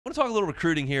want to talk a little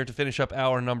recruiting here to finish up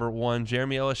hour number 1.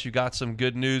 Jeremy, LSU got some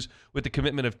good news with the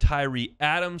commitment of Tyree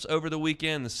Adams over the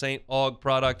weekend. The St. Aug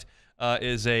product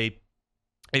is a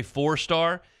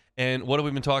 4-star. And what have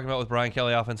we been talking about with Brian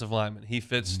Kelly, offensive lineman? He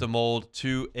fits the mold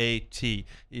to a T.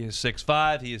 He is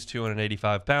 6'5". He is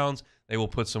 285 pounds. They will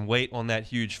put some weight on that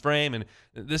huge frame. And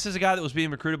this is a guy that was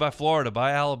being recruited by Florida,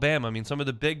 by Alabama. I mean, some of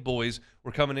the big boys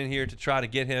were coming in here to try to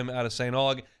get him out of St.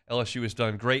 Aug. LSU has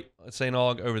done great at St.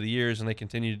 Aug over the years, and they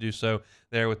continue to do so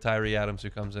there with Tyree Adams, who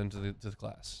comes into the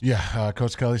class. Yeah,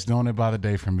 Coach Kelly's doing it by the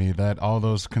day for me. That all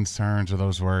those concerns or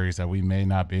those worries that we may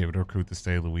not be able to recruit the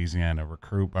state of Louisiana,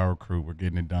 recruit by recruit, we're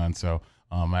getting it done. So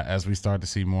as we start to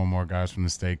see more and more guys from the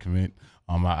state commit,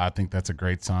 I think that's a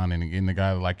great sign. And again, the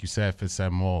guy, like you said, fits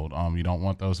that mold. You don't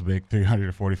want those big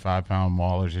 345-pound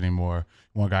maulers anymore.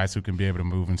 You want guys who can be able to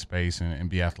move in space and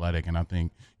be athletic. And I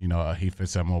think, he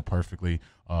fits that mold perfectly.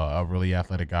 A really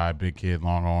athletic guy, big kid,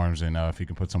 long arms. And if he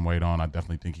can put some weight on, I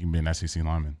definitely think he can be an SEC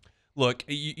lineman. Look,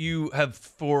 you have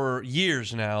for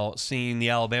years now seen the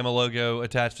Alabama logo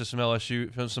attached to some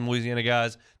LSU, from some Louisiana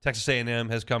guys. Texas A&M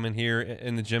has come in here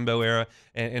in the Jimbo era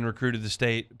and recruited the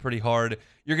state pretty hard.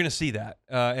 You're going to see that.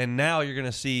 And now you're going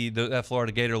to see that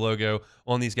Florida Gator logo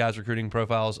on these guys' recruiting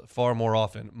profiles far more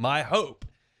often. My hope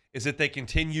is that they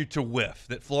continue to whiff,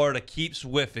 that Florida keeps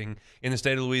whiffing in the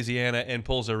state of Louisiana and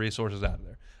pulls their resources out of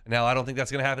there. Now, I don't think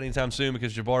that's going to happen anytime soon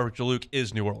because Jabbar Jalouk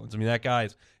is New Orleans. I mean, that guy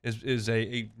is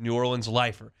a New Orleans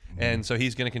lifer, and so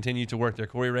he's going to continue to work there.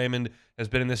 Corey Raymond has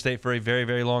been in this state for a very,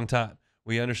 very long time.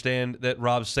 We understand that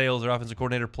Rob Sales, their offensive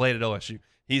coordinator, played at LSU.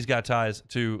 He's got ties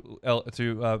to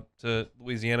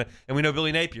Louisiana, and we know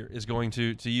Billy Napier is going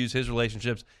to use his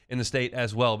relationships in the state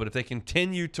as well. But if they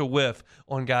continue to whiff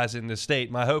on guys in this state,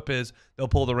 my hope is they'll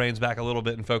pull the reins back a little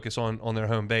bit and focus on their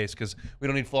home base because we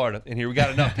don't need Florida in here. We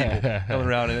got enough people coming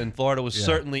around, and Florida was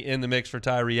certainly in the mix for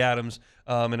Tyree Adams,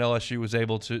 and LSU was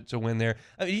able to win there.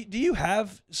 I mean, do you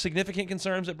have significant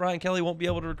concerns that Brian Kelly won't be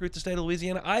able to recruit the state of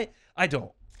Louisiana? I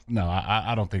don't. No,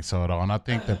 I don't think so at all. And I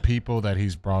think the people that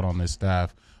he's brought on this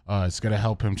staff, it's going to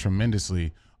help him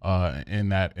tremendously in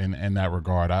that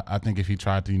regard. I think if he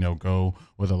tried to, go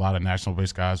with a lot of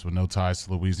national-based guys with no ties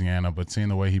to Louisiana, but seeing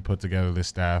the way he put together this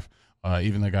staff,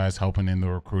 even the guys helping in the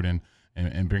recruiting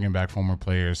and bringing back former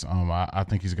players, I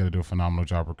think he's going to do a phenomenal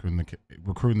job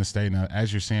recruiting the state. Now,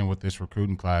 as you're seeing with this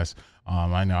recruiting class,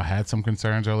 I know I had some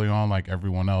concerns early on like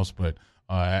everyone else, but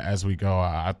as we go,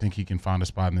 I think he can find a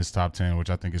spot in this top 10, which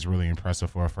I think is really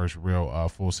impressive for our first real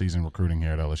full season recruiting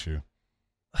here at LSU.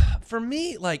 For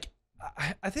me,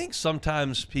 I think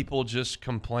sometimes people just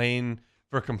complain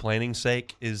for complaining's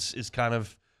sake is kind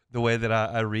of the way that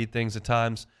I read things at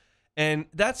times. And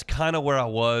that's kind of where I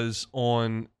was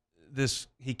on this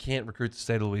he can't recruit the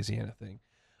state of Louisiana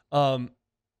thing.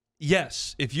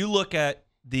 Yes, if you look at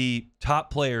the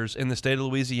top players in the state of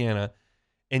Louisiana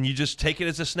and you just take it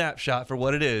as a snapshot for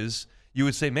what it is, you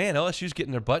would say, man, LSU's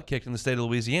getting their butt kicked in the state of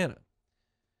Louisiana.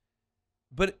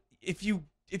 But if you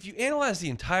analyze the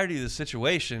entirety of the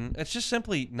situation, it's just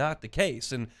simply not the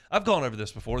case. And I've gone over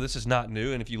this before. This is not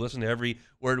new. And if you listen to every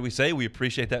word we say, we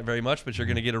appreciate that very much, but you're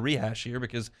going to get a rehash here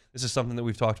because this is something that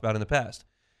we've talked about in the past.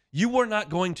 You were not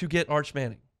going to get Arch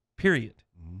Manning, period.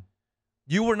 Mm-hmm.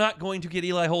 You were not going to get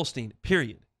Eli Holstein,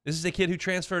 period. This is a kid who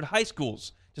transferred high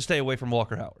schools to stay away from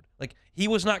Walker Howard. He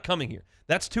was not coming here.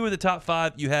 That's 2 of the top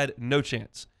 5. You had no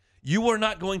chance. You were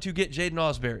not going to get Jaden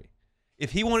Ausberry.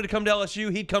 If he wanted to come to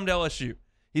LSU, he'd come to LSU.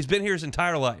 He's been here his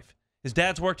entire life. His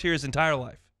dad's worked here his entire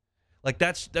life.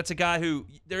 That's a guy who,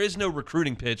 there is no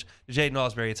recruiting pitch to Jaden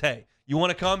Ausberry. It's, hey, you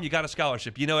want to come? You got a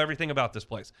scholarship. You know everything about this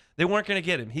place. They weren't going to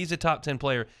get him. He's a top 10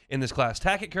 player in this class.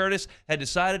 Tackett Curtis had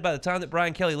decided by the time that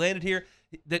Brian Kelly landed here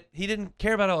that he didn't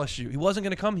care about LSU. He wasn't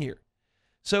going to come here.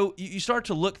 So you start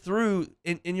to look through,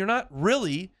 and you're not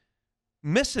really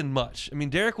missing much. I mean,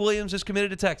 Derek Williams is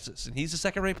committed to Texas, and he's the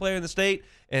second-ranked player in the state,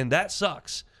 and that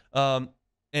sucks. And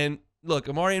look,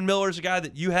 Amarian Miller's a guy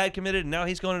that you had committed, and now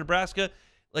he's going to Nebraska.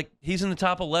 He's in the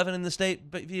top 11 in the state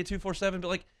via 247,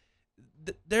 but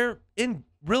they're in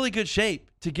really good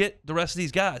shape to get the rest of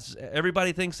these guys.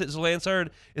 Everybody thinks that Zalance Hurd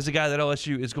is a guy that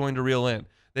LSU is going to reel in.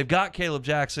 They've got Caleb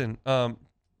Jackson, the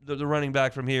running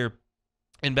back from here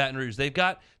in Baton Rouge. They've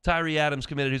got Tyree Adams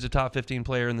committed, who's a top 15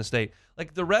 player in the state.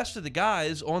 The rest of the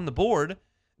guys on the board,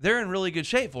 they're in really good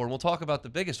shape for. And we'll talk about the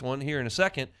biggest one here in a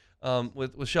second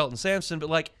with Shelton Sampson.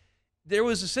 But there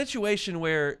was a situation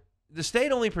where the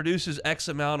state only produces X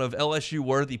amount of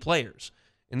LSU-worthy players.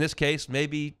 In this case,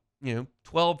 maybe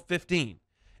 12, 15.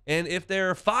 And if there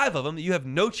are 5 of them that you have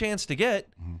no chance to get,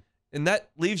 and that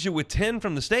leaves you with 10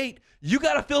 from the state, you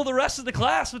got to fill the rest of the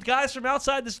class with guys from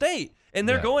outside the state. And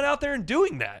they're going out there and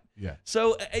doing that. Yeah.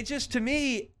 So it just, to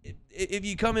me, if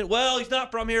you come in, well, he's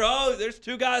not from here. Oh, there's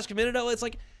 2 guys committed. It's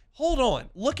like, hold on.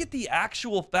 Look at the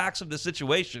actual facts of the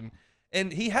situation.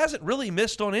 And he hasn't really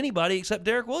missed on anybody except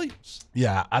Derek Williams.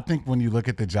 Yeah, I think when you look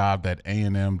at the job that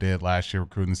A&M did last year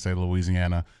recruiting the state of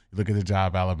Louisiana, you look at the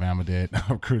job Alabama did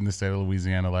recruiting the state of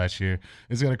Louisiana last year,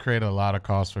 it's going to create a lot of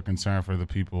cause for concern for the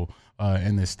people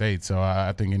in this state. So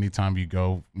I think anytime you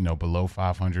go, below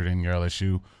 500 in your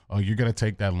LSU, you're going to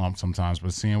take that lump sometimes.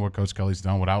 But seeing what Coach Kelly's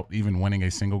done without even winning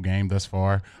a single game thus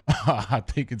far, I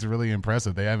think it's really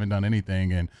impressive. They haven't done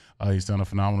anything, and he's done a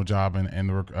phenomenal job in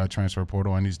the transfer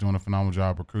portal, and he's doing a phenomenal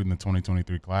job recruiting the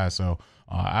 2023 class. So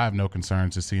I have no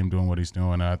concerns to see him doing what he's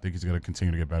doing. I think he's going to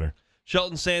continue to get better.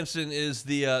 Shelton Sampson is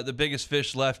the biggest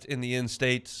fish left in the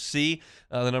in-state sea,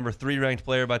 the number 3 ranked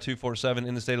player by 247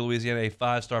 in the state of Louisiana, a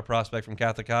 5-star prospect from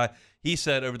Catholic High. He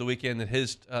said over the weekend that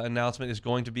his announcement is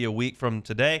going to be a week from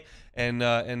today,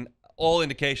 and all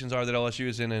indications are that LSU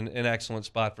is in an excellent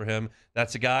spot for him.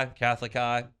 That's a guy, Catholic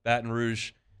High, Baton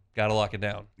Rouge, got to lock it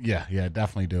down. Yeah,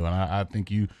 definitely do. And I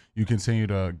think you continue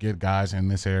to get guys in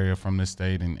this area from this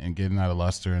state and getting that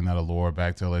luster and that allure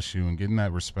back to LSU and getting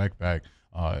that respect back.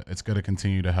 It's going to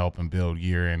continue to help and build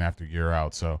year in after year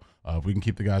out. So if we can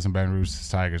keep the guys in Baton Rouge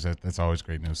Tigers, that's always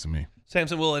great news to me.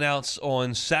 Sampson will announce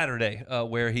on Saturday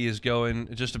where he is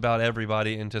going. Just about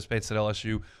everybody anticipates that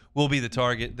LSU will be the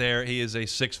target there. He is a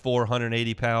 6'4",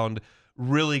 180-pound,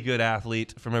 really good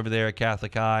athlete from over there at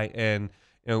Catholic High. And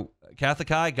Catholic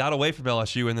High got away from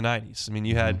LSU in the 90s. I mean,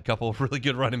 you had a couple of really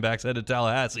good running backs headed to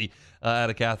Tallahassee out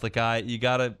of Catholic High. You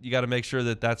gotta make sure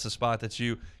that that's a spot that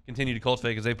you continue to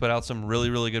cultivate, because they put out some really,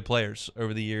 really good players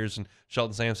over the years, and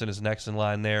Shelton Sampson is next in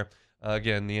line there.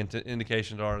 Again, the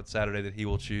indications are on Saturday that he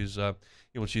will choose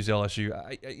LSU.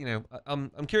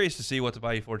 I'm curious to see what the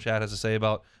Bayou 4 chat has to say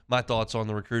about my thoughts on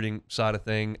the recruiting side of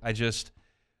thing. I just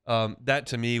that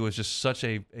to me was just such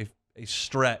a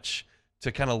stretch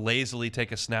to kind of lazily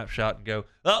take a snapshot and go,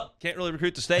 oh, can't really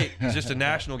recruit the state. He's just a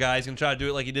national guy. He's going to try to do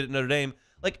it like he did at Notre Dame.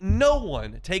 Like, no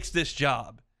one takes this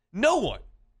job. No one.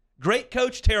 Great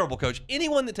coach, terrible coach.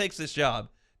 Anyone that takes this job,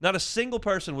 not a single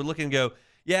person would look and go,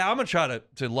 yeah, I'm going to try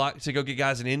to go get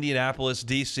guys in Indianapolis,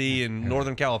 D.C., and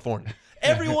Northern California.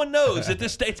 Everyone knows that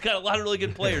this state's got a lot of really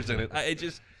good players in it. It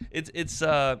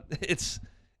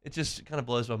just kind of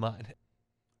blows my mind.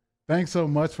 Thanks so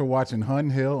much for watching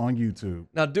Hunt Hill on YouTube.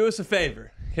 Now do us a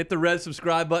favor. Hit the red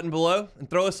subscribe button below and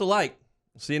throw us a like.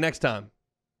 We'll see you next time.